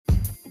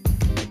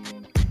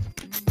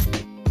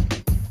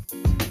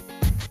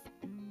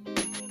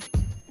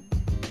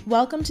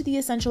Welcome to the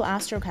Essential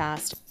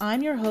Astrocast.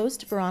 I'm your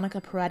host,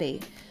 Veronica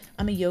Peretti.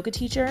 I'm a yoga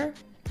teacher,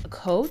 a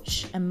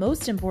coach, and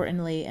most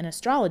importantly, an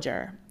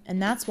astrologer.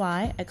 And that's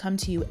why I come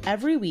to you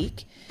every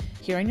week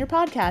here on your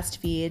podcast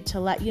feed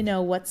to let you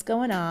know what's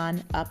going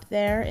on up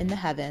there in the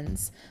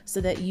heavens so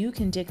that you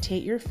can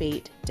dictate your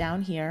fate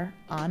down here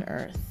on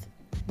Earth.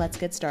 Let's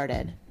get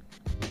started.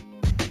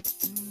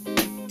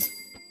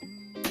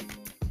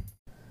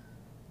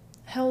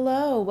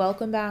 Hello,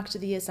 welcome back to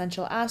the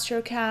Essential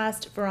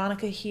Astrocast.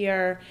 Veronica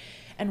here,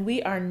 and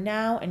we are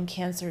now in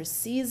Cancer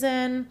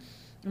season.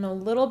 I'm a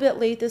little bit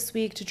late this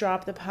week to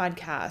drop the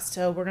podcast,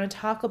 so we're going to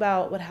talk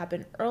about what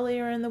happened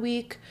earlier in the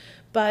week,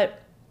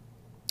 but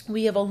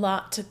we have a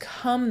lot to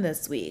come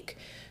this week,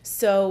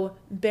 so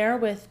bear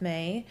with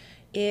me.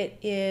 It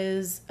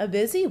is a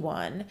busy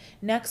one.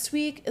 Next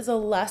week is a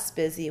less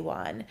busy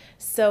one.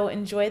 So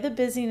enjoy the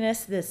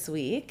busyness this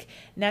week.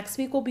 Next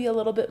week will be a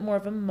little bit more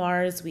of a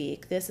Mars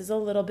week. This is a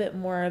little bit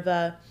more of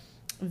a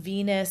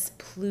Venus,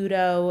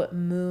 Pluto,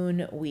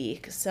 Moon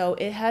week. So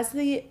it has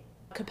the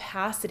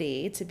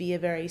capacity to be a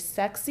very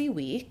sexy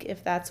week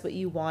if that's what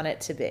you want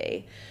it to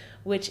be,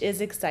 which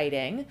is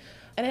exciting.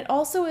 And it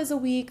also is a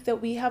week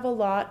that we have a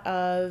lot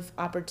of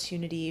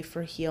opportunity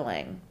for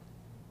healing.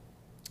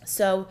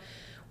 So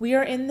we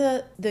are in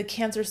the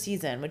Cancer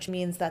season, which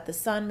means that the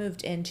sun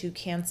moved into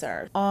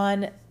Cancer.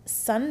 On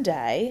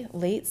Sunday,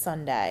 late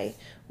Sunday,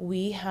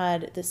 we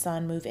had the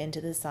sun move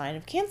into the sign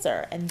of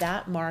Cancer, and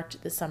that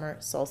marked the summer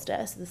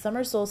solstice. The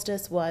summer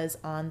solstice was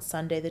on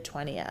Sunday the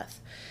 20th.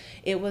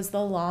 It was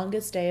the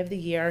longest day of the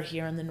year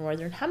here in the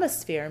Northern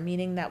Hemisphere,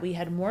 meaning that we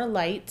had more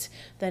light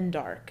than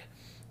dark.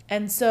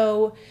 And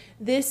so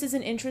this is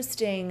an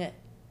interesting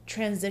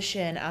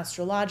transition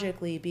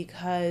astrologically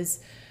because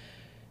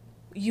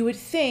you would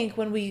think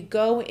when we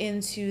go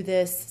into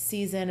this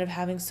season of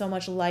having so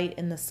much light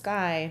in the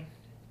sky,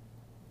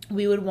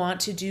 we would want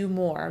to do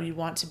more. We'd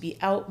want to be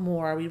out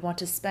more. We'd want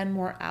to spend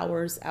more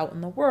hours out in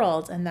the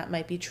world, and that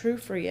might be true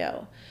for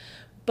you.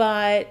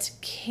 But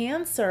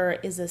Cancer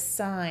is a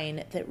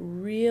sign that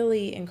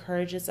really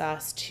encourages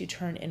us to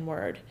turn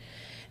inward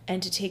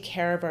and to take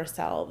care of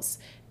ourselves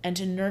and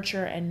to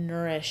nurture and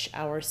nourish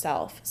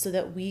ourselves so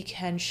that we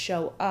can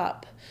show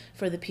up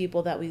for the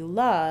people that we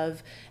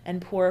love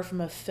and pour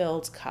from a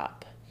filled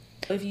cup.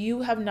 If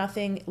you have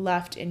nothing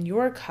left in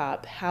your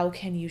cup, how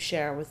can you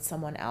share with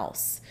someone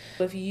else?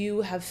 If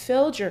you have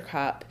filled your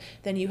cup,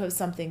 then you have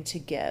something to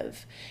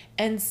give.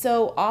 And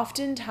so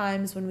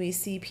oftentimes when we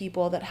see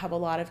people that have a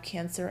lot of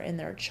Cancer in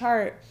their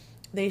chart,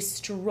 they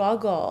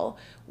struggle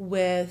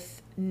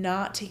with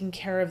not taking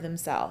care of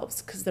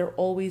themselves because they're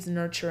always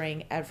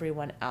nurturing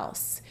everyone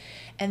else.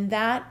 And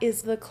that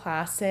is the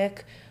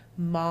classic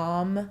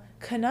mom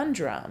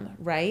conundrum,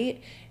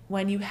 right?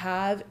 When you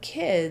have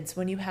kids,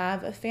 when you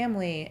have a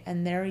family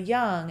and they're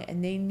young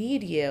and they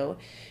need you,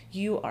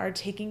 you are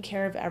taking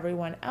care of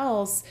everyone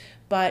else,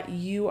 but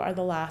you are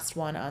the last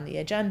one on the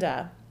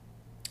agenda.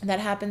 That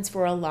happens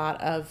for a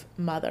lot of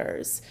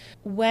mothers.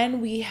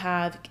 When we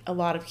have a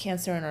lot of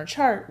Cancer in our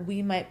chart,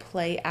 we might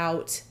play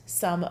out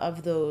some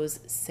of those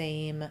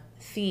same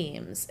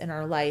themes in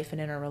our life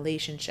and in our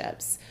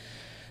relationships.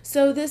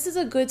 So this is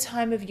a good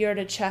time of year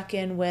to check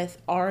in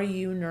with, are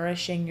you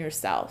nourishing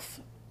yourself?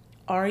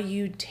 Are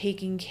you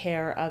taking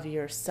care of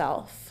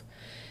yourself?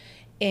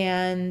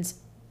 And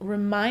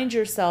remind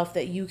yourself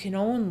that you can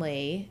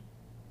only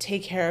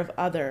take care of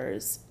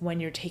others when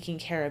you're taking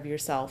care of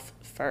yourself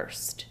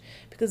first,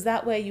 because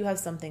that way you have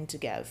something to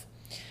give.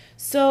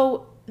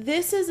 So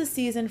this is a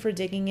season for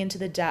digging into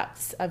the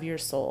depths of your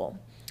soul,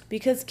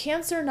 because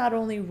Cancer not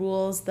only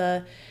rules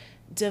the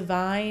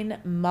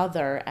divine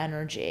mother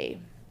energy,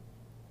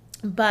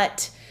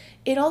 but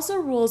it also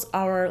rules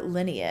our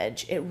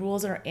lineage. It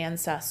rules our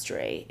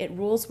ancestry. It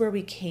rules where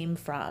we came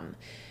from.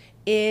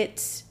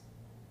 It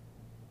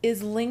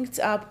is linked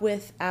up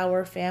with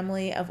our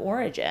family of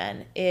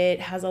origin. It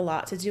has a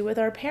lot to do with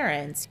our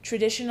parents.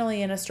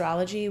 Traditionally in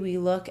astrology, we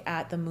look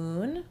at the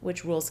moon,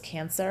 which rules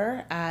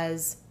Cancer,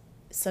 as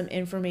some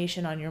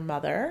information on your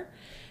mother.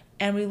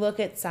 And we look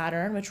at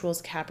Saturn, which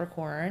rules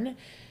Capricorn,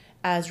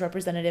 as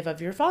representative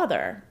of your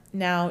father.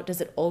 Now,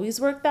 does it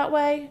always work that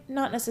way?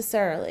 Not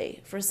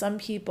necessarily. For some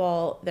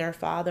people, their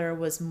father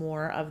was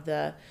more of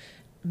the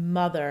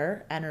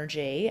mother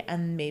energy,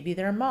 and maybe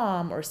their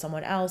mom or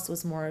someone else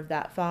was more of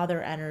that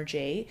father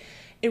energy.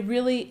 It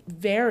really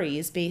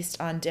varies based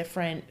on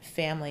different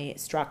family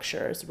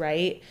structures,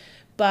 right?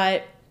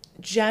 But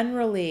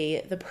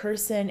generally, the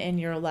person in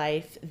your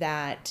life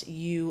that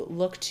you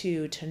look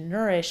to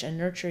nourish and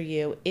nurture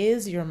you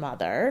is your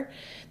mother.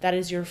 That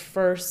is your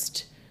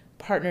first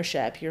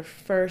partnership, your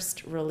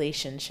first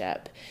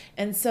relationship.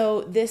 And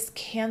so this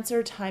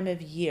Cancer time of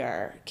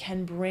year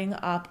can bring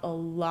up a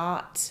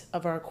lot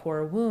of our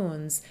core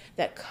wounds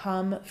that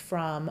come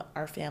from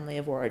our family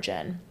of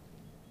origin.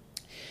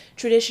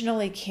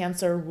 Traditionally,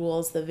 Cancer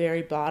rules the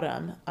very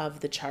bottom of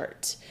the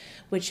chart,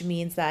 which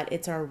means that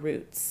it's our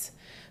roots.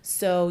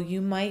 So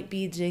you might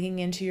be digging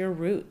into your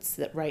roots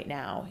that right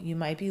now. You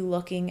might be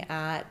looking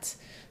at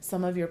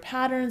some of your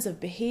patterns of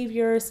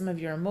behavior, some of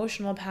your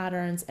emotional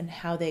patterns, and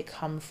how they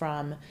come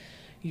from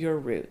your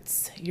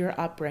roots, your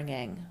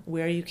upbringing,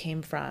 where you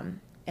came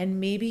from, and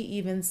maybe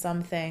even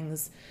some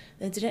things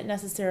that didn't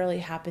necessarily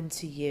happen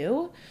to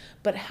you,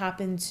 but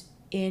happened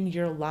in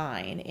your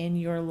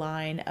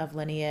line of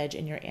lineage,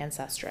 in your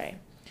ancestry.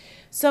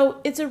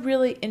 So it's a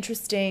really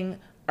interesting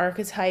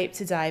archetype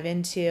to dive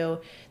into.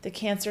 The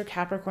Cancer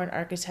Capricorn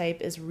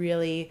archetype is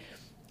really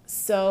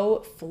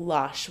so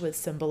flush with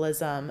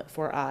symbolism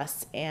for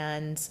us,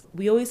 and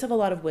we always have a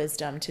lot of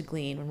wisdom to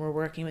glean when we're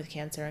working with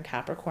Cancer and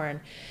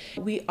Capricorn.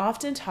 We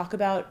often talk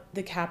about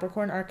the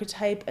Capricorn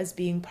archetype as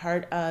being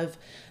part of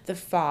the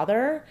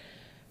father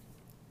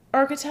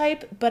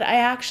archetype, but I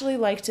actually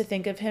like to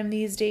think of him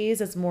these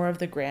days as more of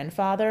the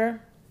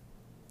grandfather,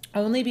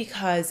 only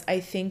because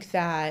I think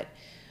that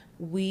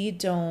we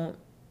don't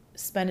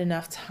spend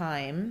enough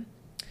time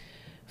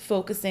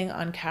focusing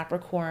on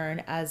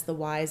Capricorn as the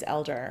wise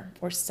elder,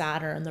 or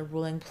Saturn, the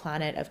ruling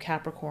planet of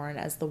Capricorn,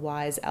 as the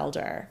wise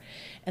elder.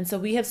 And so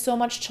we have so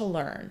much to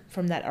learn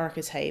from that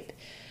archetype.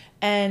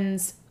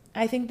 And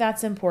I think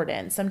that's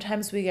important.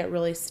 Sometimes we get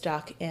really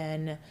stuck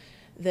in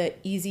the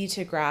easy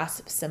to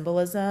grasp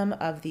symbolism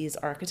of these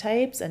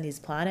archetypes and these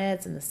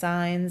planets and the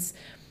signs,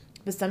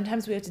 but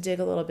sometimes we have to dig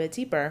a little bit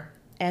deeper.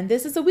 And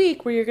this is a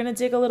week where you're going to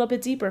dig a little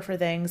bit deeper for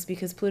things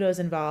because Pluto's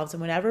involved. And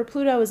whenever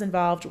Pluto is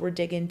involved, we're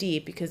digging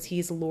deep because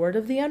he's Lord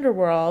of the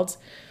underworld.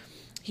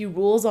 He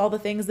rules all the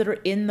things that are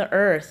in the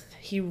earth.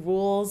 He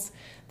rules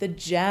the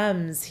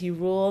gems. He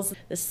rules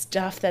the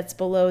stuff that's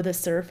below the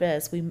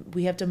surface.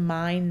 We have to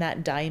mine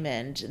that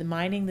diamond.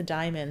 Mining the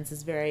diamonds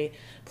is very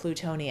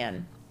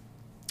Plutonian.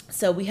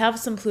 So we have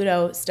some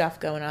Pluto stuff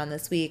going on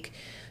this week.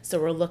 So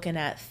we're looking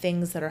at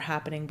things that are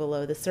happening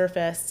below the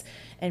surface,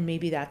 and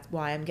maybe that's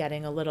why I'm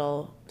getting a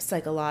little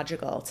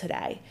psychological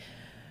today.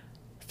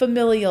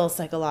 Familial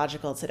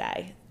psychological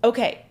today.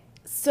 Okay,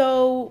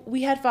 so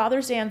we had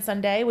Father's Day on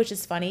Sunday, which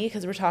is funny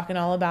because we're talking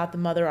all about the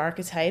mother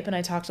archetype, and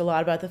I talked a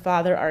lot about the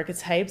father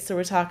archetype, so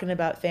we're talking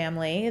about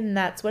family, and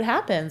that's what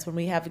happens when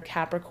we have a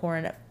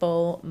Capricorn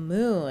full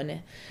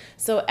moon.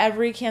 So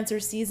every Cancer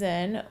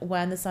season,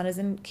 when the sun is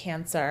in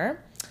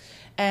Cancer,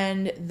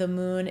 and the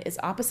moon is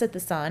opposite the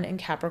sun in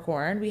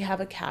Capricorn, we have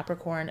a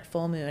Capricorn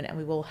full moon, and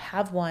we will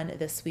have one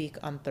this week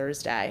on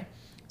Thursday.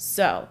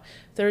 So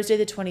Thursday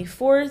the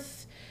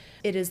 24th,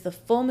 it is the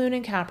full moon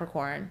in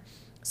Capricorn.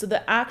 So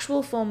the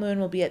actual full moon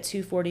will be at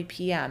 2:40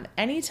 p.m.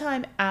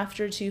 Anytime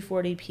after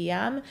 2:40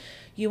 p.m.,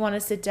 you want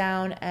to sit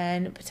down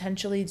and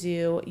potentially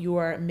do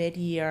your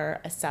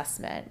mid-year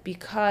assessment,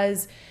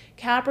 because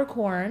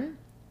Capricorn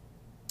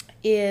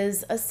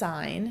is a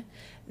sign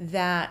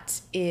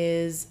that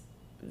is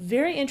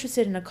very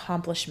interested in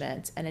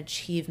accomplishment and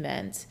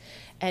achievement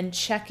and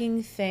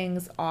checking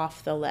things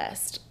off the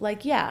list.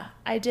 Like, yeah,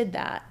 I did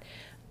that.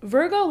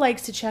 Virgo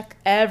likes to check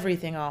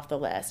everything off the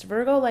list.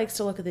 Virgo likes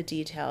to look at the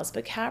details,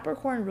 but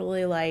Capricorn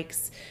really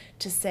likes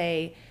to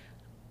say,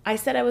 I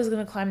said I was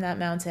going to climb that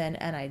mountain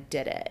and I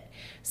did it.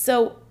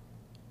 So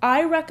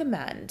I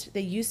recommend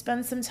that you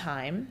spend some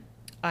time,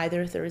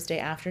 either Thursday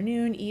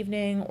afternoon,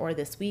 evening, or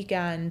this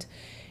weekend,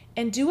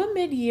 and do a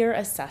mid-year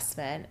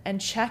assessment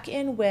and check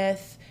in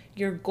with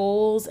your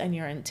goals and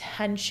your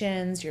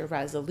intentions, your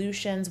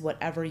resolutions,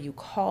 whatever you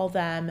call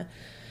them,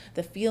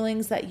 the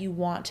feelings that you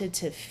wanted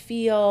to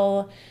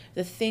feel,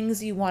 the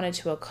things you wanted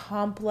to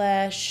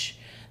accomplish,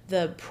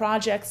 the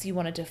projects you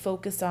wanted to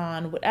focus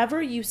on,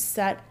 whatever you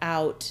set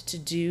out to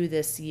do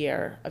this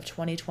year of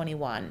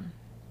 2021.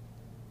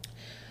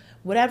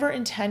 Whatever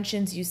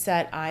intentions you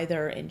set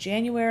either in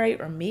January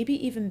or maybe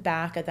even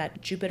back at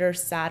that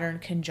Jupiter-Saturn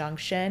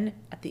conjunction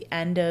at the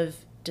end of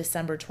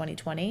December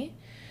 2020,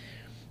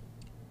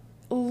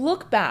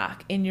 look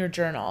back in your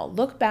journal,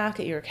 look back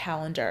at your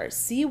calendar,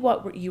 see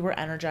what you were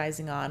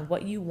energizing on,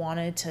 what you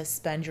wanted to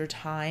spend your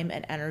time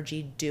and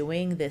energy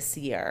doing this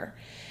year,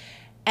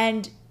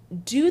 and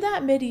do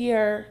that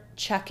mid-year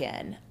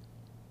check-in.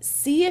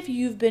 See if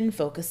you've been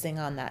focusing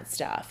on that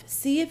stuff.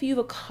 See if you've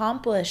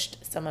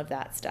accomplished some of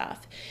that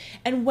stuff.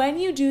 And when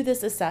you do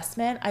this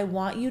assessment, I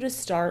want you to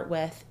start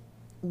with,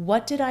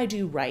 what did I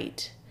do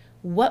right?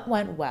 What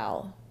went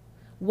well?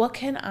 What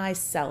can I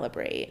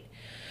celebrate?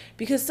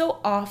 Because so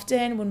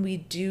often when we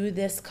do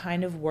this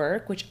kind of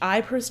work, which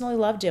I personally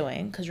love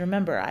doing, because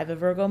remember, I have a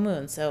Virgo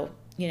moon, so,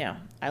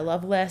 I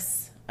love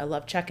lists, I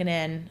love checking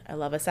in, I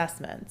love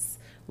assessments,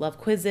 love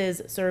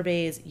quizzes,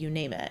 surveys, you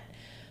name it.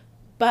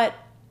 But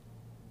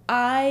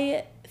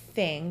I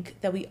think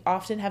that we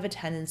often have a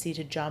tendency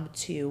to jump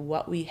to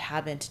what we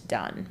haven't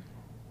done.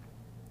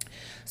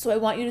 So I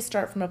want you to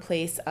start from a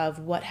place of,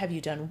 what have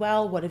you done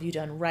well, what have you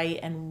done right,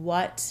 and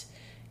what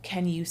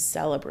can you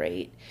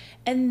celebrate?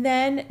 And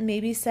then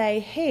maybe say,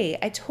 hey,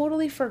 I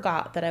totally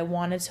forgot that I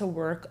wanted to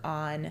work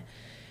on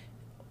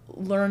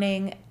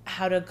learning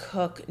how to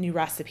cook new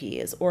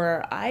recipes,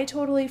 or I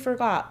totally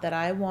forgot that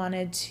I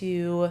wanted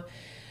to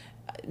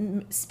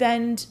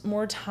spend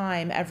more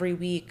time every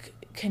week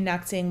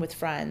connecting with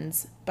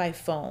friends by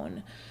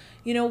phone.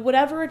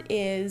 whatever it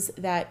is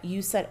that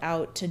you set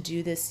out to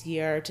do this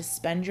year, to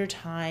spend your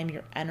time,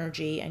 your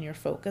energy, and your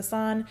focus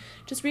on,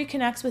 just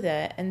reconnect with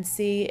it and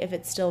see if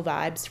it still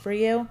vibes for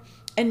you.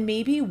 And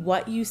maybe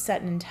what you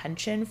set an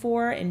intention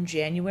for in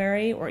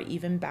January or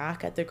even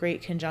back at the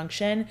Great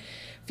Conjunction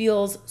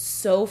feels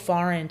so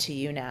foreign to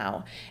you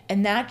now.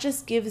 And that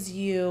just gives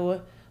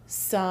you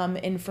some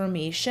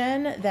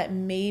information that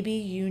maybe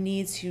you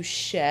need to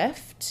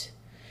shift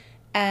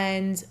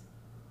and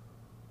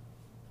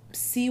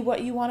see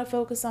what you want to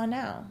focus on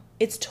now.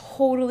 It's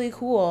totally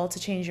cool to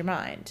change your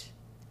mind.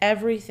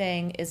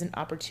 Everything is an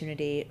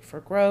opportunity for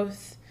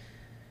growth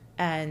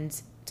and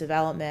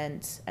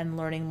development and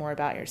learning more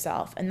about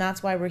yourself. And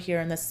that's why we're here,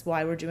 and this is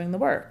why we're doing the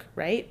work,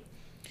 right?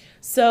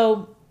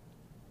 So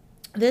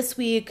this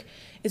week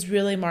is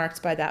really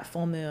marked by that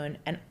full moon,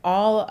 and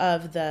all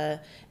of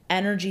the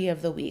energy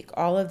of the week,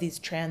 all of these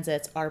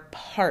transits are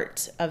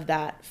part of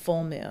that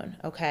full moon,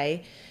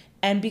 okay?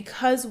 And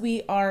because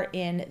we are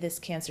in this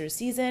Cancer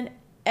season,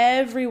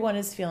 everyone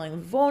is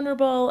feeling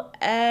vulnerable.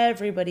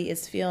 Everybody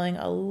is feeling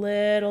a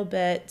little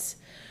bit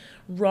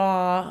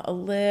raw, a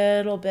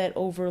little bit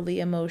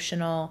overly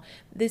emotional.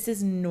 This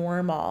is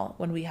normal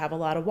when we have a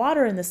lot of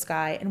water in the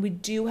sky, and we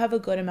do have a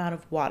good amount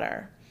of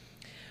water.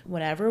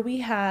 Whenever we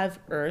have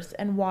earth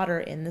and water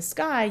in the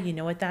sky, you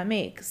know what that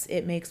makes?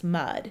 It makes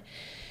mud.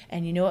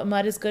 And you know what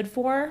mud is good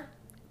for?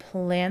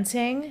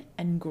 Planting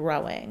and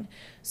growing.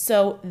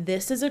 So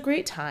this is a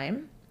great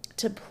time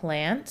to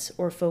plant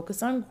or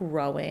focus on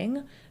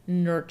growing,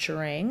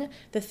 nurturing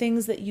the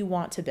things that you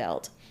want to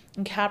build.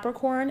 And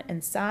Capricorn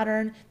and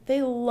Saturn,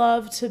 they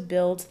love to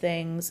build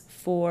things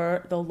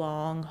for the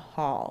long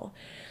haul.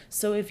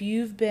 So if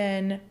you've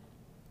been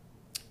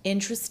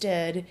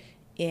interested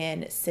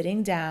in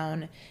sitting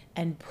down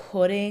and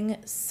putting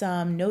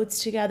some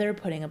notes together,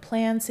 putting a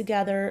plan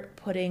together,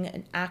 putting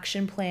an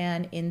action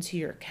plan into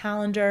your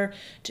calendar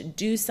to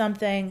do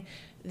something,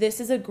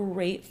 this is a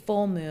great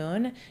full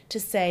moon to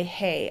say,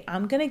 hey,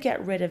 I'm going to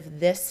get rid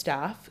of this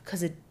stuff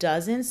because it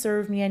doesn't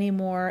serve me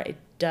anymore.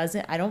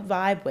 I don't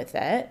vibe with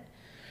it.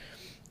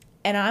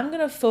 And I'm going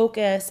to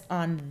focus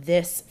on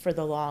this for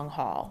the long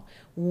haul.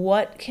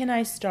 What can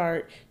I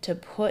start to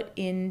put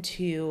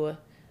into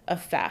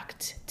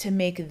effect to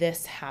make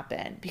this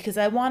happen? Because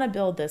I want to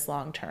build this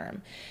long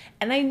term.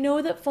 And I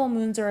know that full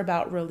moons are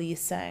about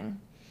releasing.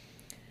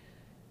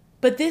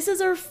 But this is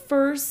our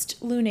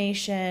first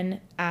lunation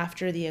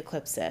after the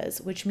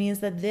eclipses, which means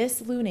that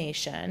this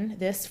lunation,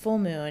 this full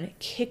moon,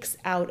 kicks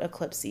out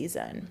eclipse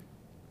season.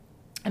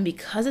 And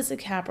because it's a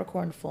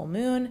Capricorn full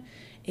moon,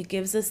 it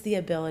gives us the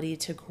ability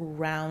to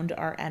ground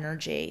our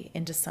energy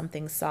into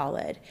something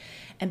solid.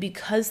 And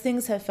because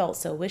things have felt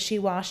so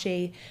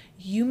wishy-washy,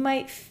 you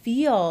might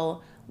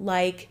feel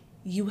like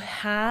you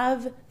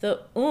have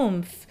the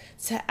oomph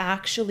to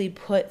actually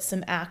put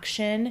some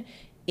action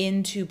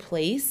into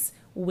place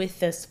with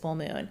this full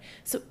moon.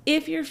 So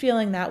if you're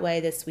feeling that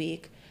way this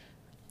week,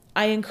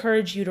 I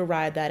encourage you to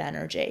ride that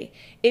energy.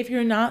 If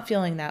you're not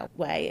feeling that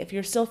way, if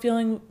you're still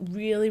feeling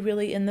really,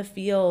 really in the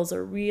feels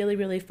or really,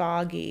 really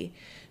foggy,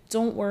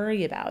 don't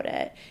worry about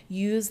it.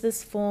 Use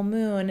this full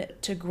moon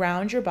to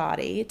ground your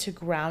body, to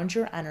ground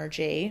your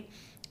energy,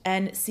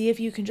 and see if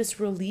you can just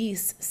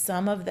release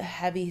some of the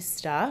heavy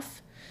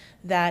stuff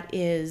that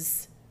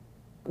is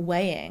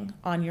weighing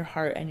on your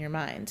heart and your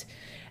mind.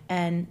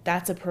 And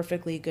that's a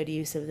perfectly good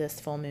use of this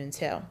full moon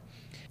too.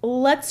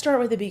 Let's start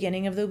with the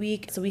beginning of the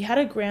week. So we had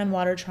a grand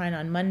water trine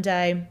on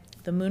Monday.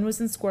 The moon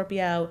was in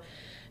Scorpio.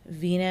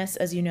 Venus,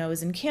 as you know,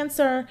 is in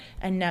Cancer,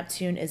 and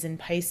Neptune is in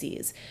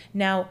Pisces.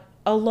 Now,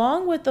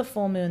 along with the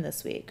full moon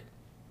this week,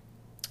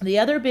 the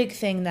other big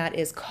thing that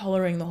is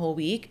coloring the whole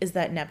week is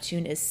that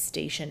Neptune is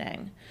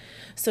stationing.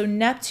 So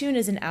Neptune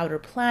is an outer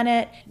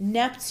planet.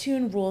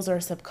 Neptune rules our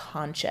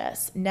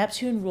subconscious.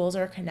 Neptune rules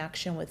our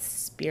connection with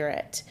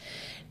spirit.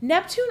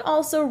 Neptune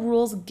also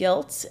rules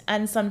guilt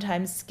and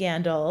sometimes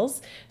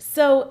scandals.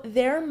 So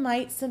there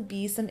might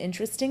be some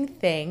interesting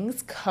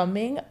things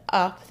coming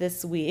up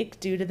this week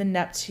due to the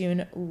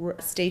Neptune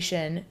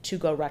station to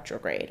go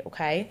retrograde,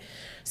 okay?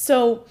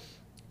 So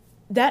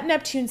that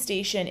Neptune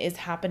station is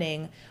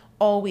happening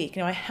all week.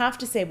 Now, I have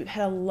to say, we've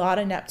had a lot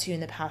of Neptune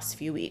the past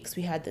few weeks.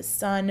 We had the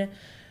Sun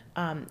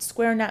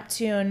square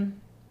Neptune,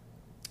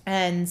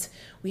 and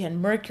we had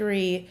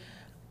Mercury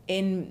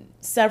in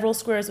several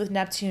squares with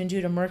Neptune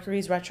due to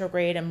Mercury's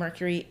retrograde, and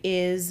Mercury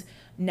is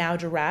now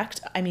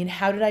direct. I mean,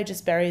 how did I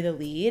just bury the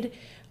lead?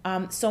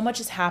 So much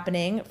is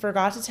happening.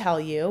 Forgot to tell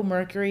you,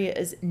 Mercury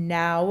is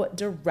now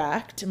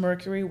direct.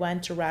 Mercury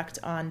went direct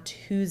on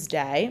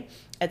Tuesday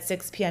at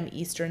 6 p.m.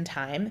 Eastern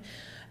time.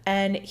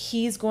 And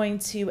he's going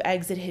to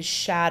exit his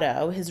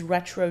shadow, his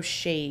retro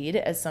shade,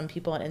 as some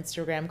people on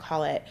Instagram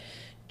call it,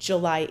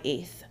 July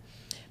 8th.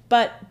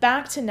 But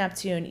back to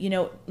Neptune,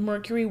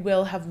 Mercury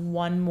will have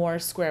one more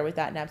square with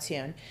that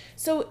Neptune.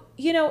 So,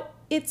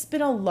 it's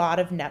been a lot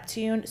of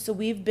Neptune. So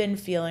we've been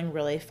feeling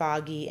really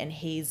foggy and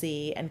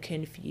hazy and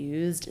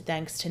confused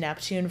thanks to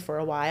Neptune for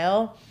a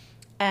while.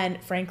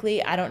 And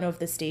frankly, I don't know if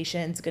the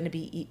station's going to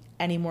be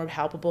any more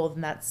palpable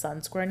than that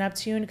Sun square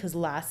Neptune, because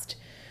last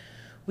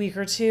week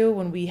or two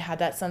when we had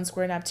that Sun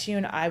square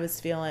Neptune, I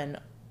was feeling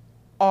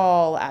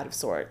all out of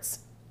sorts.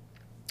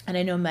 And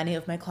I know many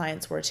of my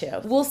clients were too.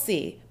 We'll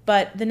see.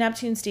 But the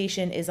Neptune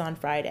station is on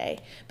Friday.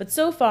 But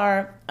so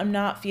far, I'm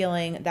not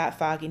feeling that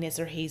fogginess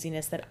or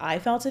haziness that I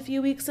felt a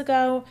few weeks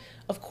ago.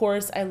 Of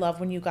course, I love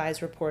when you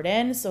guys report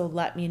in. So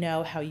let me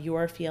know how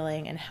you're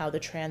feeling and how the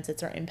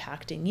transits are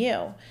impacting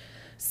you.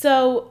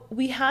 So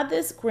we had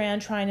this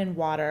grand trine in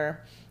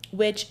water,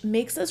 which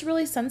makes us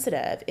really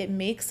sensitive. It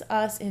makes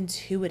us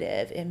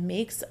intuitive. It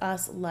makes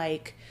us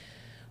like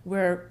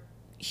we're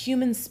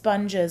human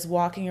sponges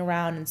walking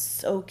around and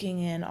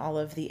soaking in all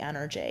of the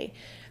energy.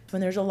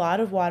 When there's a lot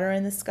of water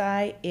in the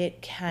sky,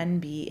 it can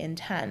be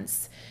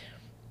intense.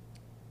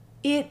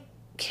 It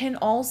can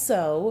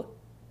also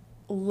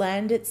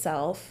lend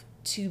itself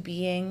to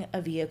being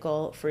a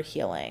vehicle for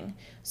healing.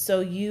 So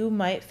you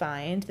might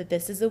find that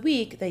this is a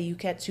week that you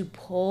get to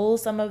pull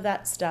some of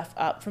that stuff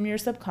up from your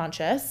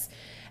subconscious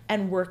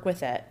and work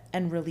with it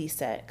and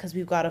release it, because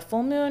we've got a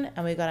full moon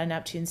and we've got a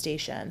Neptune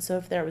station. So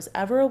if there was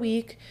ever a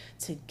week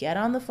to get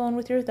on the phone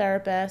with your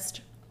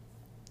therapist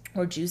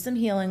or do some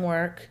healing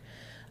work,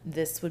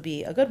 this would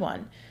be a good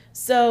one.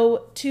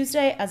 So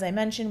Tuesday, as I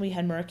mentioned, we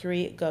had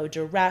Mercury go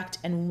direct,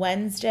 and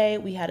Wednesday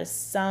we had a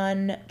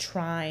Sun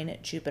trine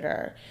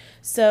Jupiter.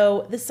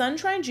 So the Sun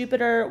trine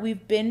Jupiter,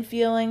 we've been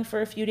feeling for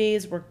a few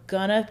days. We're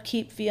gonna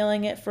keep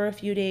feeling it for a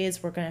few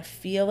days. We're gonna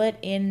feel it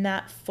in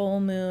that full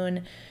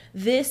moon.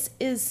 This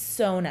is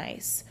so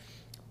nice.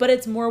 But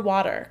it's more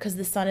water because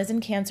the Sun is in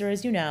Cancer,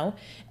 as you know,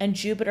 and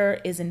Jupiter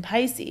is in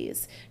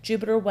Pisces.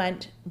 Jupiter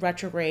went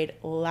retrograde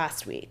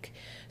last week.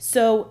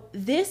 So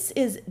this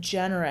is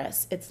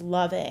generous, it's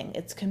loving,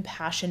 it's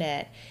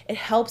compassionate. It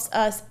helps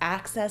us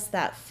access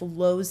that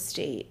flow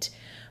state.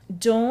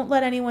 Don't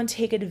let anyone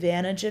take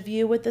advantage of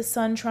you with the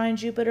Sun trine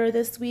Jupiter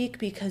this week,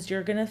 because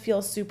you're going to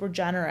feel super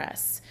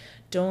generous.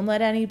 Don't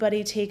let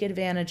anybody take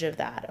advantage of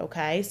that,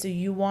 okay? So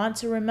you want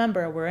to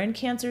remember, we're in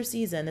Cancer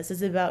season. This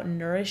is about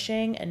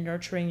nourishing and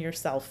nurturing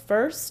yourself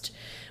first,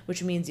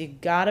 which means you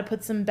got to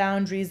put some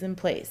boundaries in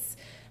place.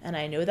 And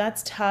I know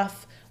that's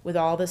tough with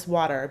all this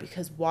water,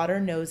 because water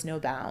knows no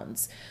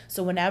bounds.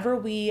 So whenever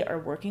we are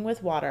working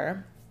with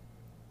water,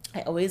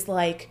 I always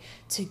like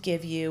to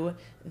give you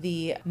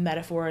the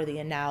metaphor or the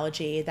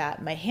analogy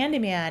that my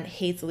handyman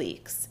hates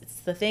leaks.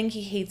 It's the thing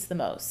he hates the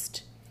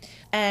most.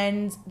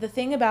 And the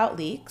thing about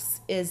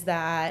leaks is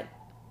that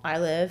I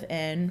live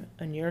in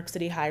a New York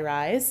City high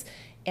rise,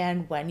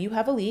 and when you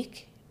have a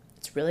leak,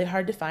 it's really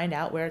hard to find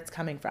out where it's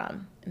coming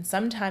from. And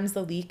sometimes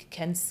the leak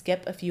can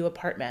skip a few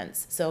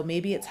apartments. So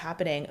maybe it's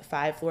happening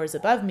 5 floors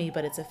above me,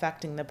 but it's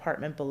affecting the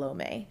apartment below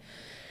me.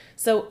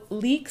 So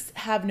leaks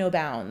have no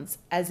bounds,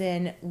 as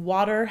in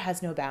water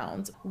has no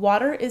bounds.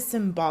 Water is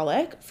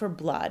symbolic for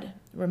blood.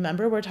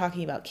 Remember, we're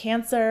talking about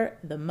Cancer,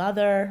 the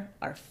mother,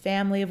 our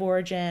family of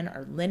origin,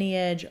 our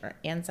lineage, our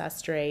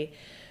ancestry.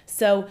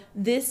 So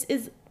this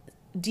is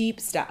deep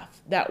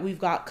stuff that we've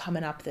got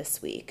coming up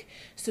this week.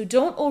 So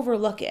don't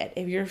overlook it.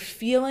 If you're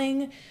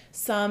feeling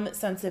some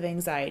sense of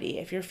anxiety,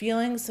 if you're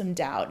feeling some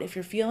doubt, if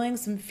you're feeling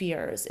some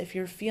fears, if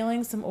you're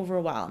feeling some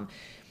overwhelm,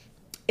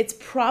 it's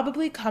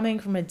probably coming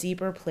from a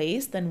deeper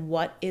place than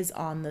what is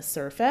on the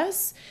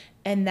surface.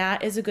 And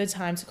that is a good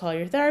time to call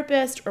your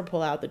therapist or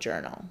pull out the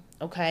journal,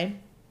 okay?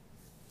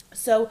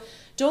 So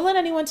don't let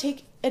anyone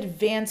take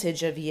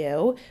advantage of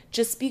you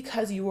just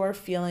because you are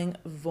feeling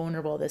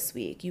vulnerable this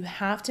week. You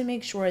have to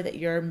make sure that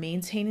you're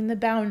maintaining the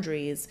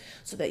boundaries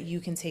so that you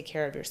can take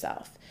care of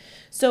yourself.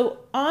 So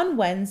on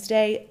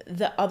Wednesday,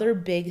 the other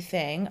big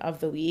thing of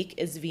the week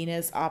is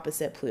Venus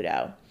opposite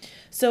Pluto.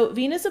 So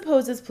Venus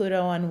opposes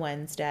Pluto on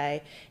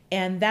Wednesday,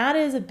 and that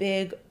is a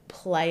big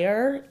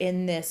player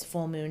in this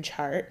full moon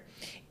chart.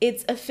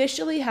 It's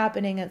officially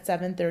happening at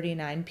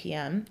 7:39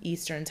 p.m.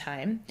 Eastern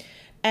time,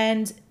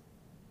 and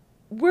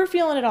we're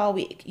feeling it all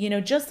week. You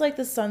know, just like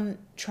the Sun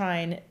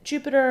trine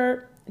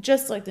Jupiter,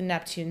 just like the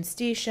Neptune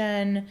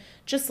station,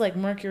 just like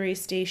Mercury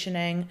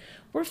stationing,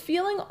 we're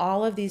feeling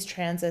all of these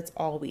transits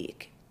all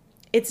week.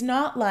 It's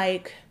not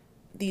like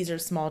these are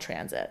small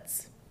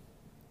transits.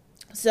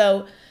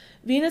 So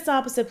Venus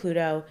opposite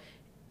Pluto,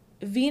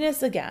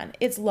 Venus again,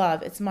 it's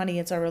love, it's money,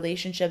 it's our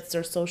relationships, it's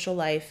our social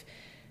life.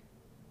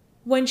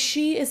 When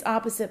she is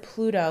opposite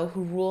Pluto,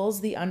 who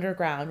rules the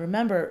underground,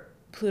 remember,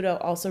 Pluto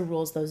also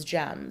rules those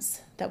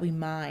gems that we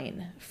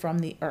mine from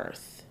the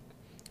earth,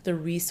 the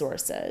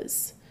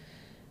resources.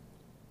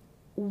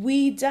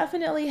 We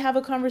definitely have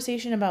a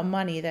conversation about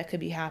money that could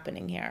be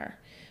happening here,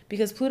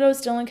 because Pluto is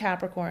still in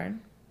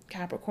Capricorn.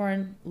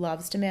 Capricorn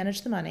loves to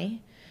manage the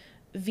money.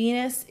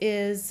 Venus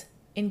is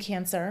in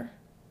Cancer.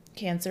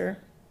 Cancer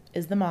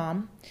is the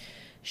mom.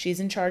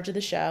 She's in charge of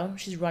the show.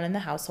 She's running the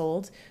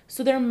household.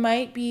 So there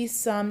might be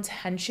some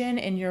tension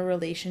in your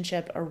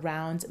relationship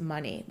around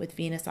money with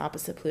Venus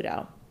opposite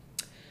Pluto.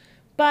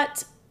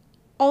 But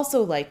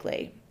also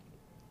likely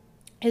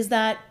is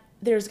that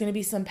there's going to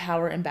be some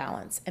power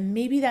imbalance. And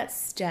maybe that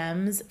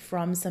stems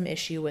from some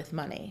issue with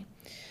money.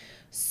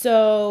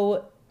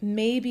 So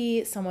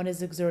maybe someone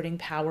is exerting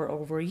power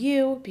over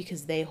you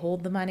because they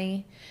hold the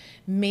money.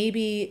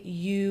 Maybe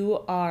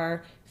you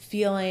are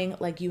feeling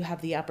like you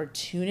have the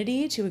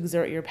opportunity to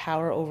exert your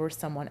power over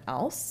someone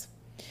else.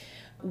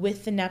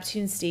 With the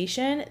Neptune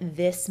station,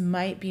 this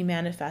might be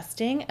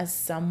manifesting as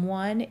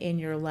someone in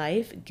your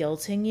life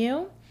guilting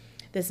you.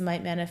 This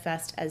might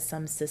manifest as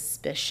some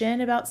suspicion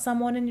about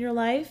someone in your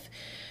life.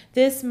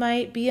 This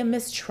might be a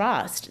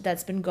mistrust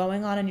that's been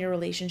going on in your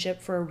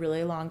relationship for a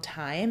really long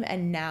time,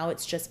 and now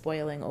it's just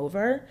boiling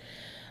over.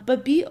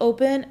 But be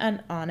open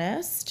and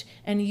honest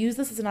and use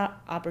this as an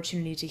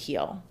opportunity to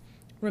heal.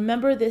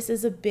 Remember, this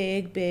is a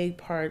big, big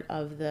part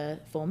of the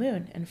full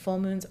moon, and full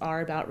moons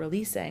are about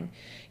releasing.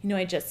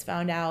 I just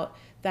found out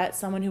that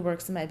someone who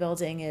works in my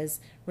building is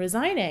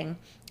resigning,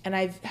 and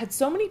I've had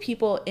so many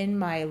people in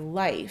my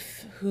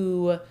life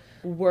who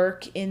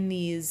work in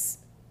these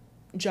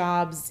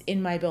jobs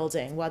in my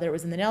building, whether it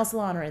was in the nail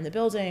salon or in the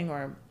building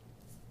or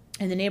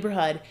in the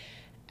neighborhood.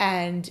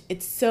 And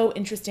it's so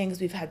interesting because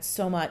we've had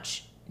so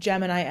much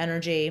Gemini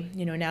energy.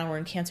 Now we're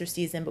in Cancer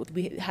season, but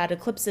we had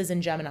eclipses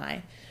in Gemini.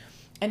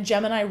 And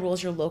Gemini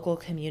rules your local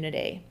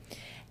community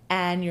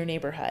and your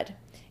neighborhood,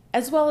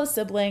 as well as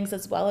siblings,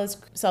 as well as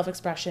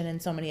self-expression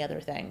and so many other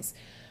things.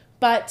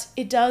 But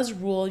it does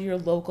rule your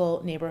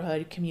local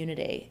neighborhood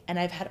community. And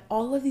I've had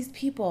all of these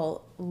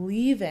people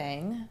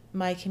leaving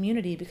my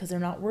community because they're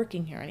not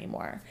working here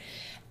anymore.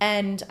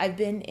 And I've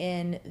been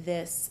in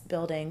this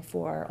building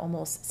for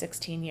almost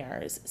 16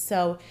 years.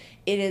 So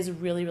it is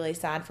really, really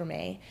sad for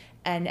me.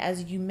 And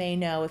as you may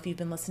know, if you've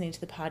been listening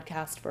to the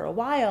podcast for a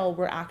while,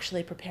 we're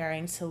actually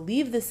preparing to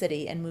leave the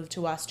city and move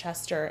to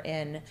Westchester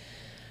in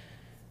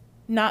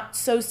not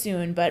so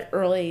soon, but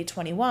early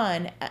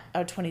 21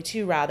 or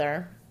 22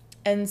 rather.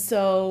 And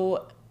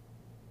so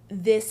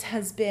this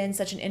has been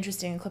such an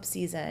interesting eclipse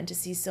season to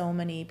see so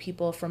many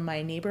people from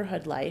my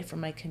neighborhood life,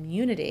 from my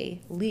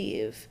community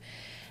leave.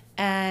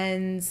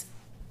 And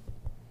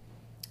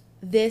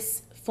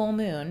this full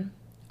moon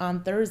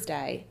on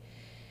Thursday,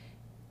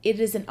 it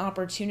is an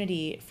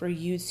opportunity for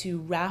you to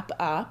wrap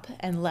up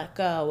and let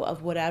go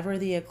of whatever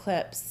the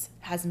eclipse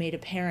has made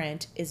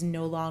apparent is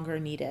no longer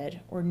needed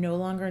or no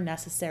longer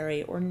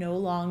necessary or no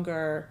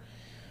longer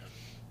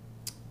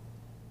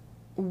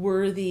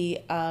worthy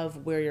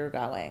of where you're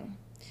going.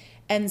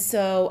 And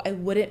so I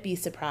wouldn't be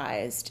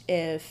surprised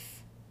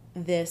if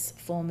this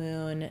full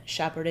moon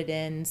shepherded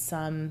in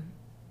some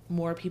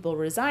more people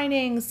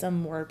resigning,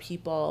 some more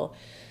people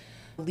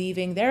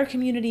leaving their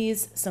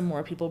communities, some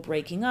more people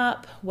breaking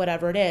up,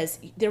 whatever it is.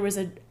 There was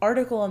an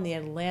article in The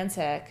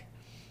Atlantic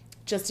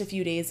just a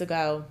few days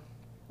ago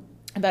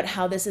about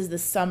how this is the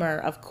summer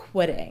of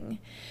quitting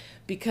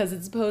because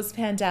it's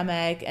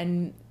post-pandemic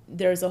and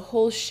there's a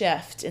whole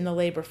shift in the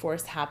labor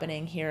force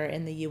happening here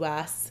in the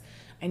US.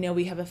 I know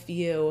we have a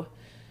few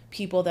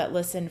people that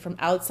listen from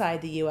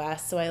outside the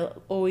US, so I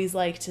always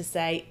like to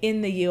say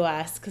in the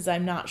US because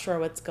I'm not sure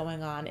what's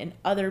going on in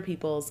other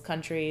people's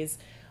countries.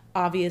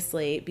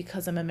 Obviously,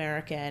 because I'm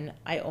American,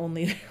 I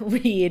only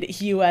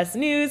read US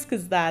news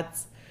because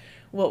that's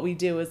what we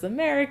do as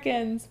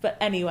Americans. But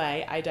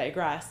anyway, I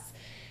digress.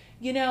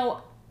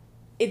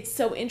 It's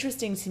so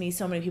interesting to me,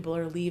 so many people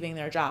are leaving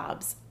their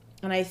jobs.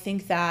 And I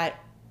think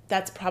that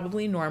that's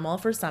probably normal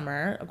for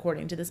summer,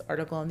 according to this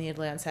article in The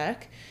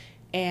Atlantic.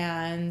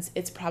 And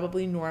it's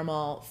probably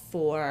normal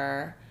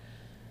for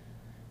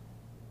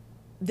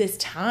this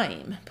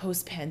time,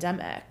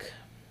 post-pandemic.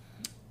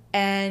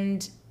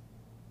 And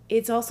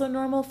it's also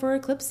normal for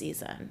eclipse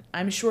season.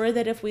 I'm sure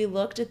that if we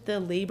looked at the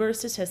labor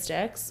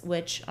statistics,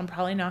 which I'm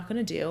probably not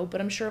going to do, but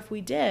I'm sure if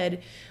we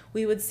did,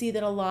 we would see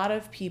that a lot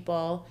of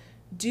people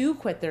do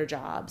quit their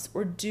jobs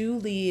or do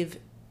leave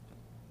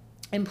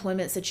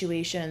employment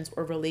situations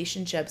or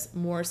relationships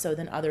more so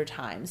than other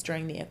times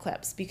during the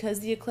eclipse, because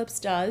the eclipse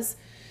does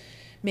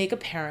make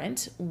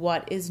apparent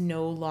what is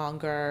no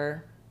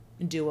longer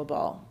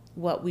doable,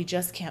 what we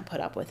just can't put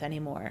up with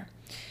anymore.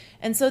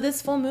 And so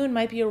this full moon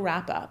might be a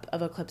wrap-up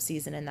of eclipse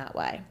season in that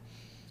way.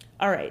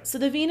 All right, so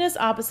the Venus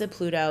opposite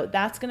Pluto,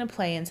 that's going to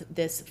play into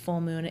this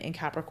full moon in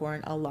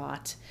Capricorn a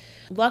lot.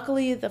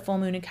 Luckily, the full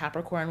moon in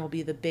Capricorn will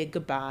be the big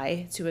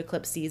goodbye to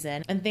eclipse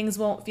season, and things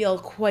won't feel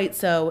quite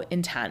so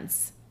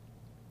intense.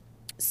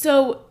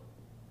 So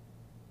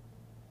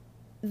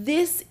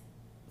this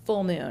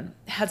full moon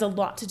has a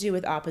lot to do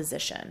with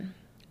opposition,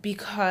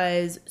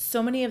 because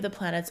so many of the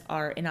planets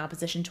are in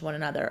opposition to one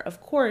another.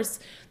 Of course,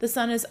 the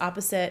sun is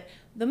opposite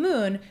the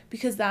moon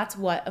because that's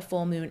what a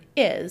full moon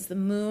is. The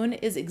moon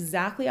is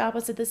exactly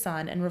opposite the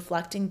sun and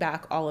reflecting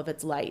back all of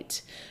its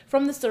light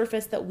from the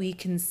surface that we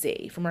can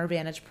see from our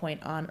vantage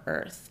point on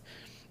Earth.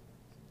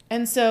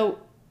 And so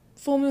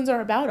full moons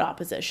are about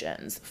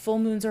oppositions. Full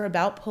moons are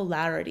about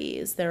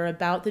polarities. They're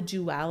about the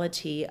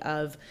duality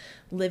of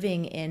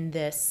living in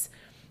this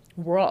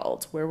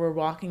world where we're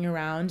walking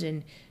around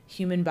in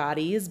human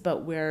bodies,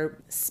 but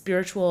we're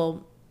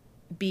spiritual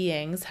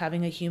beings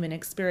having a human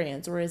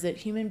experience. Or is it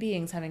human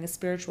beings having a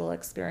spiritual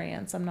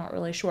experience? I'm not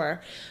really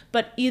sure.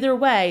 But either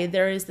way,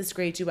 there is this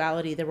great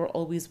duality that we're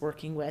always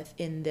working with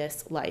in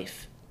this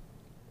life.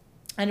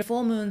 And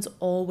full moons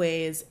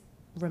always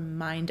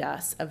remind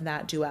us of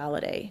that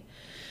duality.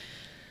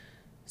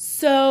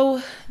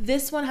 So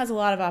this one has a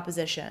lot of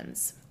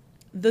oppositions.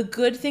 The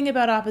good thing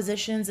about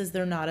oppositions is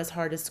they're not as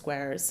hard as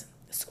squares.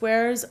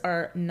 Squares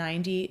are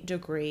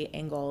 90-degree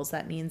angles.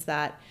 That means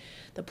that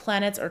the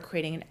planets are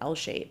creating an L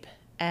shape,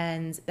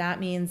 and that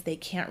means they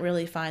can't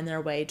really find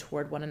their way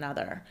toward one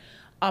another.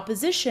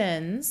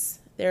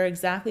 Oppositions, they're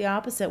exactly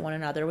opposite one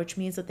another, which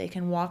means that they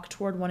can walk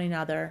toward one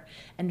another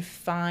and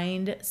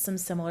find some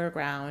similar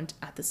ground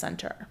at the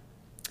center.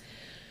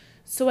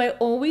 So I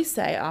always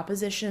say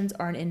oppositions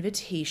are an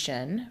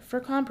invitation for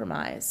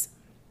compromise.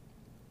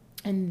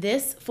 And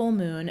this full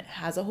moon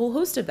has a whole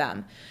host of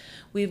them.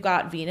 We've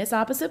got Venus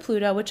opposite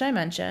Pluto, which I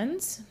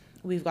mentioned.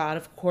 We've got,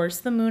 of course,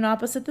 the moon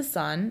opposite the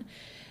sun.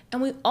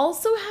 And we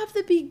also have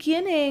the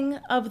beginning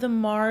of the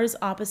Mars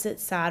opposite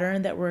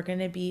Saturn that we're going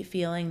to be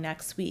feeling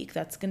next week.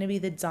 That's going to be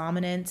the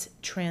dominant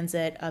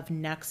transit of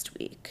next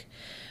week.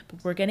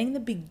 But we're getting the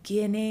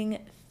beginning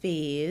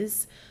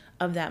phase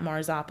of that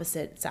Mars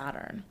opposite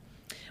Saturn,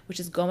 which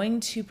is going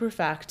to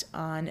perfect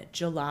on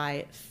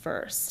July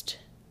 1st.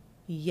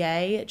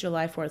 Yay,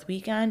 July 4th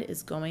weekend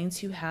is going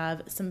to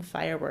have some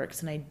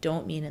fireworks, and I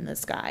don't mean in the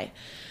sky,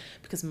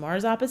 because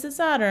Mars opposite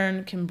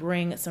Saturn can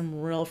bring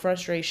some real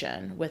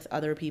frustration with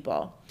other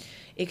people.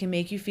 It can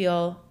make you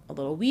feel a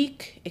little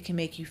weak. It can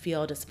make you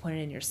feel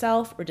disappointed in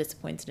yourself or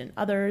disappointed in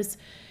others.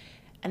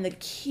 And the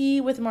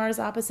key with Mars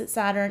opposite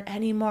Saturn,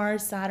 any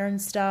Mars Saturn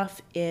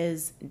stuff,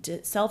 is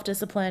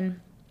self-discipline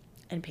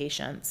and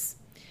patience.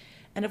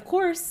 And of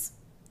course,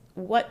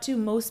 what do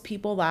most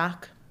people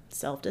lack?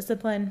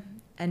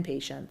 Self-discipline and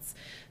patience.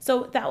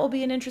 So that will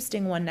be an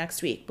interesting one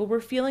next week, but we're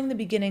feeling the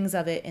beginnings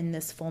of it in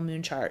this full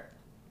moon chart.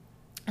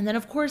 And then,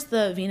 of course,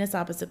 the Venus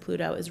opposite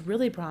Pluto is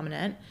really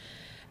prominent.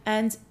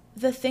 And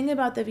the thing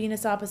about the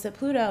Venus opposite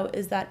Pluto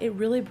is that it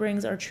really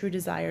brings our true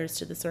desires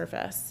to the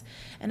surface.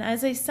 And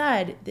as I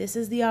said, this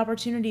is the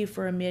opportunity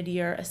for a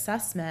mid-year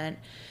assessment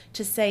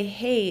to say,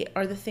 hey,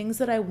 are the things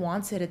that I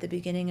wanted at the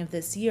beginning of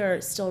this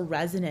year still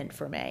resonant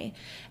for me?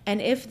 And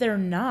if they're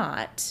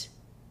not,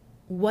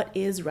 what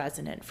is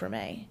resonant for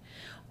me?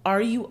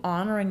 Are you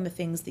honoring the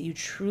things that you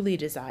truly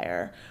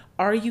desire?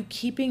 Are you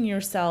keeping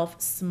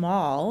yourself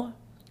small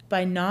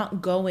by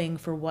not going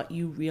for what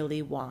you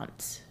really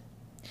want?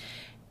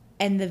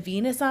 And the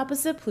Venus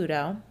opposite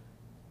Pluto,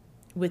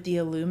 with the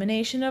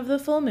illumination of the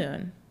full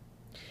moon,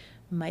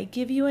 might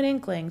give you an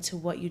inkling to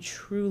what you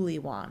truly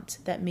want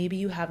that maybe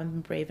you haven't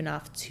been brave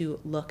enough to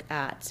look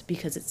at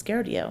because it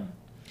scared you.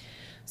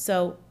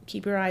 So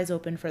keep your eyes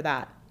open for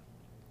that.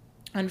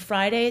 On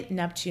Friday,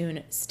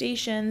 Neptune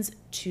stations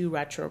to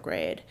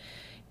retrograde.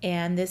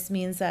 And this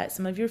means that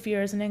some of your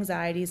fears and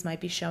anxieties might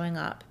be showing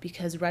up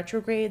because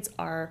retrogrades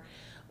are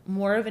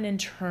more of an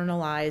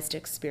internalized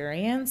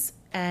experience.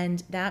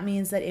 And that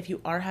means that if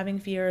you are having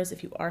fears,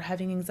 if you are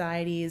having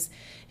anxieties,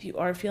 if you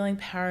are feeling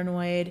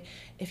paranoid,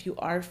 if you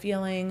are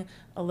feeling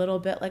a little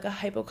bit like a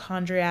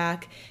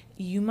hypochondriac,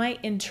 you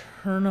might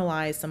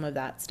internalize some of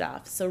that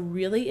stuff. So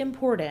really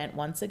important,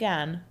 once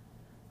again,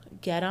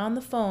 get on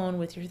the phone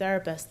with your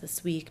therapist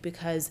this week,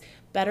 because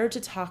better to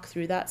talk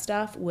through that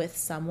stuff with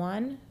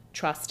someone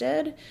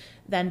trusted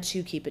than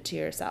to keep it to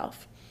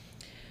yourself.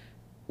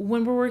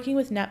 When we're working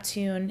with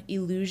Neptune,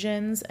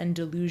 illusions and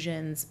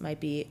delusions might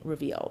be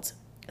revealed.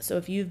 So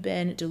if you've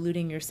been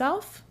deluding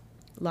yourself,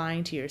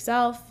 lying to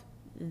yourself,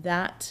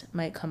 that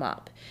might come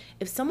up.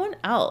 If someone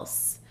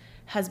else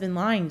has been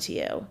lying to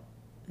you,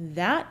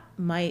 that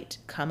might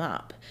come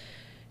up.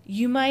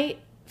 You might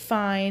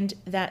find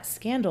that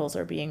scandals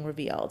are being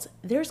revealed.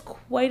 There's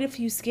quite a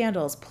few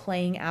scandals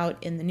playing out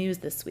in the news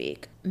this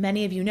week.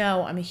 Many of you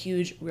know I'm a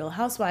huge Real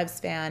Housewives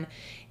fan,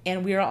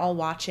 and we're all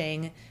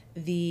watching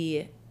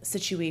the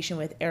situation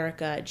with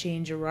Erica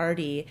Jane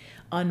Girardi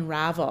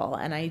unravel.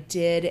 And I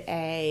did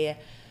a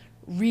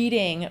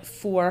reading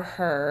for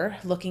her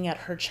looking at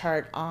her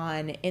chart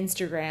on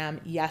Instagram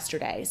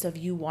yesterday. So if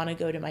you want to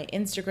go to my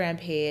Instagram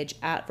page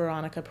at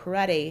Veronica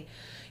Peretti,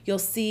 you'll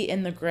see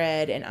in the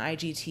grid an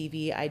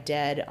IGTV I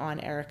did on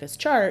Erica's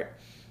chart.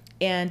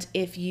 And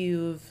if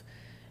you've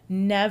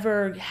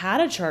never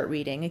had a chart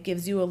reading, it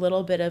gives you a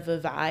little bit of a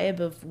vibe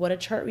of what a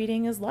chart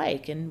reading is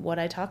like and what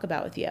I talk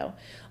about with you.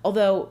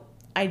 Although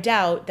I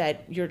doubt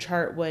that your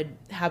chart would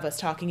have us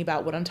talking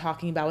about what I'm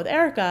talking about with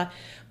Erica,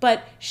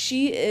 but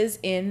she is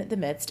in the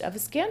midst of a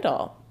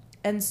scandal.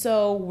 And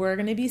so we're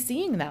going to be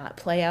seeing that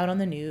play out on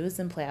the news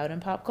and play out in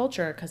pop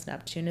culture because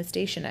Neptune is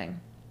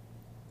stationing.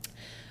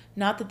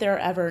 Not that there are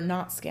ever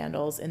not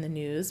scandals in the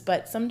news,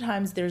 but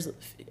sometimes there's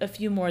a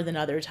few more than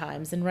other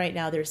times. And right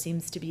now there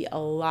seems to be a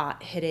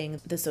lot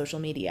hitting the social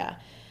media.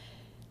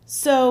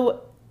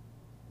 So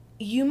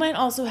you might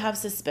also have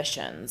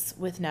suspicions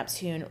with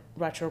Neptune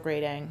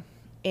retrograding.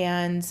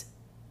 And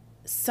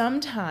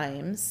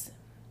sometimes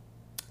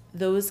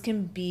those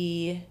can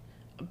be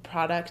a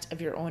product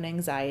of your own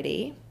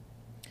anxiety,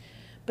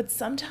 but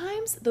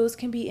sometimes those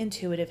can be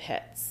intuitive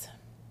hits.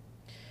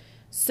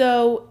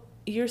 So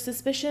your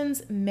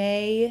suspicions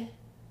may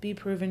be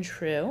proven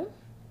true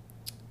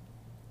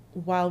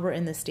while we're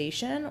in the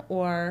station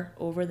or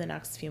over the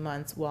next few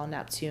months while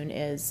Neptune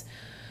is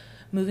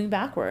moving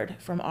backward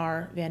from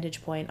our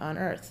vantage point on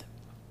Earth.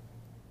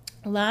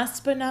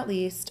 Last but not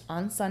least,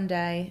 on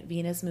Sunday,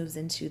 Venus moves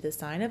into the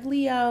sign of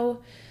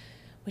Leo,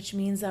 which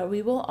means that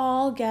we will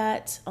all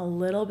get a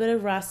little bit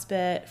of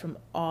respite from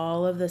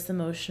all of this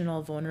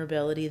emotional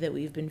vulnerability that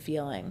we've been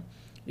feeling.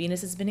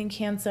 Venus has been in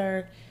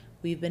Cancer.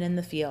 We've been in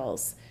the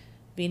feels.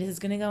 Venus is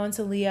going to go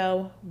into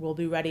Leo. We'll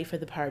be ready for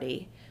the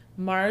party.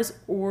 Mars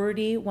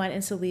already went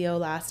into Leo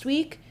last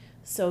week,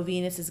 so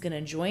Venus is going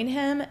to join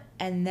him,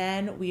 and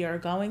then we are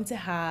going to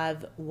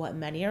have what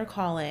many are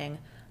calling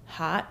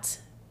hot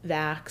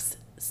vax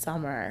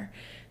summer.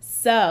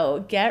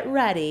 So get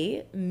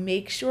ready,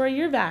 make sure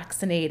you're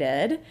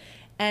vaccinated,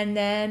 and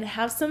then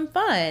have some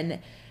fun.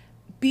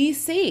 Be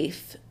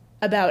safe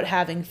about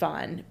having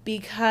fun,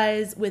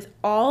 because with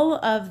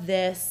all of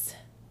this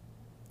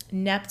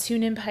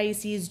Neptune in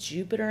Pisces,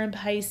 Jupiter in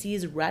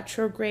Pisces,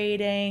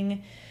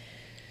 retrograding,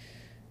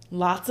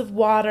 lots of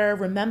water.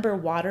 Remember,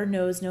 water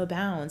knows no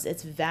bounds.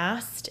 It's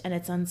vast and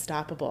it's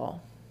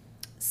unstoppable.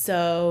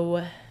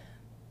 So,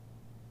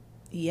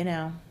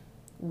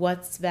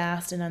 what's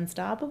vast and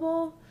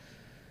unstoppable?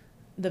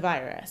 The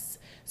virus.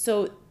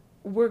 So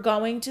we're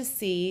going to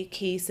see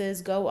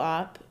cases go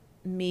up,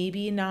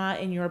 maybe not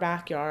in your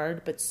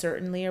backyard, but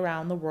certainly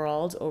around the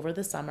world over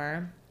the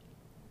summer.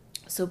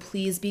 So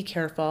please be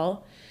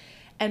careful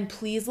and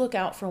please look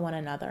out for one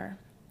another.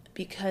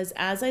 Because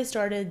as I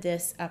started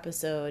this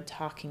episode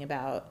talking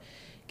about,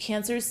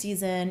 Cancer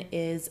season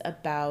is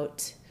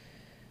about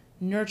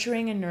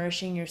nurturing and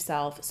nourishing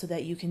yourself so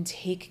that you can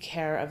take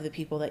care of the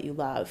people that you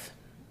love.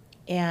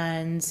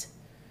 And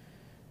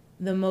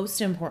the most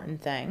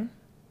important thing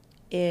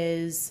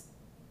is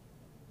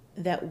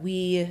that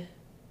we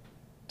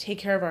take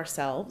care of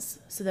ourselves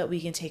so that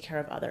we can take care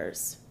of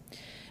others.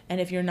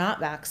 And if you're not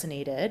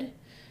vaccinated,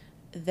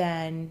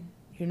 then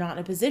you're not in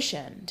a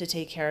position to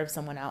take care of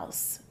someone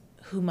else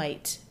who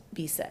might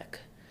be sick.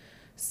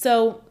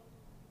 So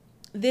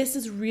this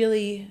is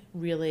really,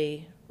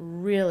 really,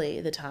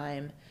 really the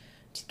time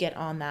to get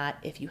on that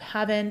if you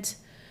haven't.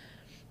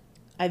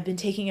 I've been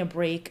taking a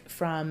break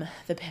from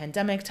the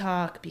pandemic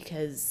talk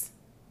because,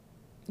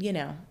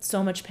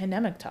 so much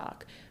pandemic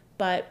talk.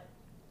 But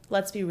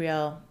let's be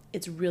real,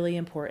 it's really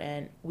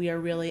important. We are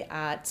really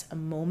at a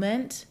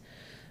moment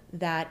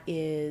that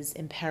is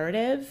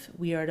imperative.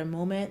 We are at a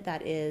moment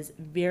that is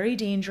very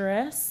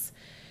dangerous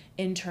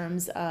in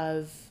terms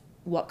of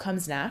what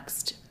comes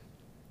next.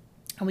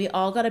 And we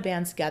all got to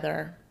band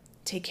together,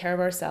 take care of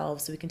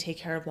ourselves so we can take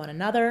care of one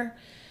another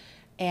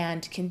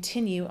and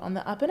continue on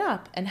the up and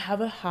up and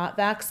have a hot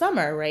vax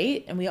summer,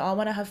 right? And we all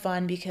want to have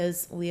fun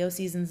because Leo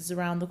season is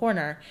around the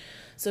corner.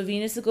 So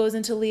Venus goes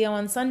into Leo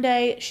on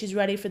Sunday. She's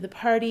ready for the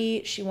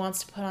party. She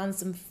wants to put on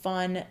some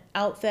fun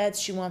outfits.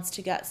 She wants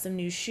to get some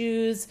new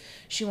shoes.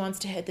 She wants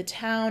to hit the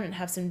town and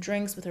have some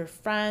drinks with her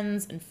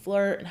friends and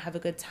flirt and have a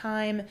good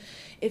time.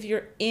 If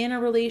you're in a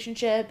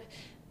relationship,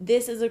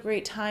 this is a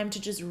great time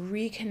to just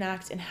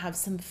reconnect and have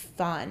some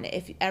fun.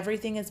 If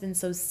everything has been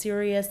so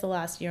serious the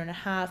last year and a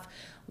half,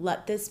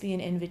 let this be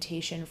an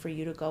invitation for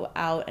you to go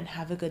out and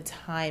have a good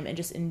time and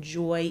just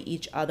enjoy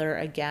each other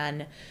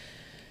again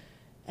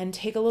and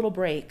take a little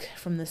break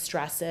from the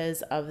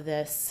stresses of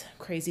this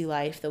crazy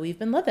life that we've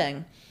been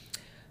living.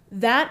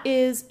 That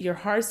is your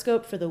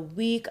horoscope for the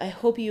week. I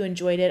hope you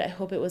enjoyed it. I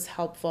hope it was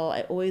helpful.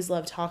 I always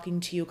love talking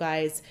to you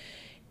guys.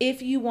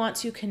 If you want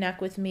to connect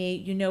with me,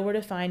 you know where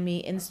to find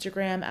me.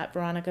 Instagram at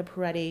Veronica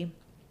Peretti.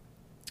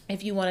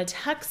 If you want to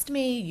text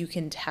me, you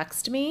can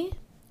text me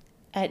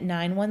at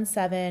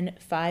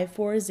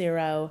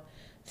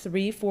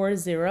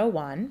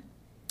 917-540-3401.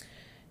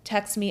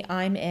 Text me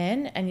I'm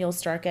in and you'll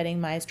start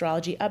getting my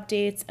astrology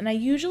updates. And I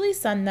usually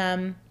send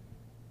them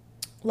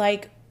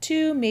like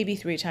 2, maybe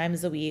 3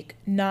 times a week,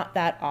 not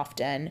that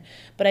often,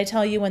 but I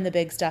tell you when the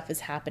big stuff is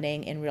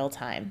happening in real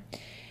time.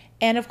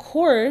 And of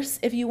course,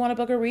 if you want to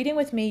book a reading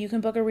with me, you can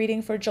book a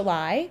reading for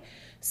July.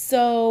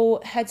 So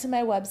head to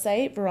my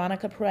website,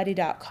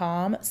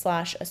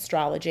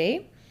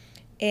 veronicaperetti.com/astrology.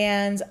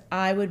 And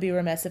I would be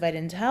remiss if I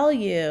didn't tell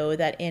you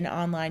that in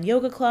Online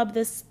Yoga Club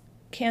this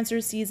Cancer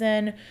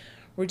season,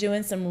 we're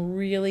doing some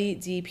really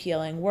deep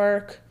healing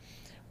work.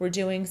 We're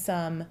doing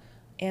some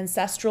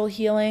ancestral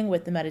healing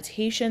with the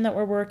meditation that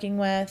we're working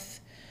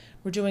with.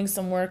 We're doing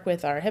some work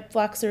with our hip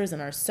flexors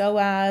and our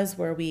psoas,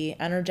 where we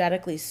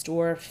energetically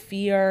store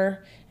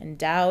fear and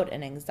doubt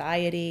and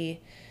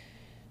anxiety.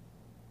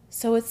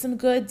 So it's some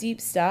good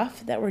deep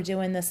stuff that we're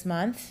doing this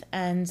month,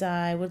 and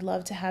I would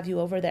love to have you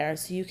over there.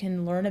 So you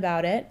can learn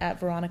about it at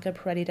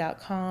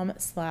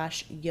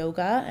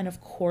veronicaperetti.com/yoga, and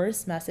of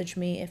course, message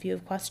me if you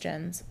have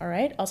questions. All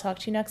right, I'll talk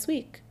to you next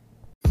week.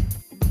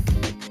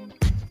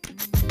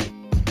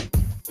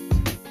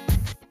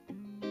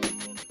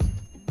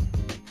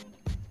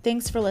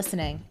 Thanks for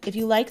listening. If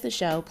you like the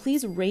show,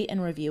 please rate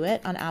and review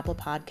it on Apple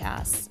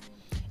Podcasts,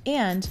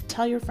 and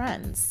tell your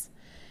friends.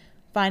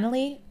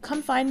 Finally,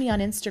 come find me on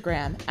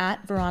Instagram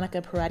at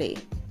Veronica Peretti.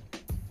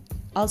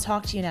 I'll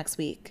talk to you next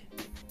week.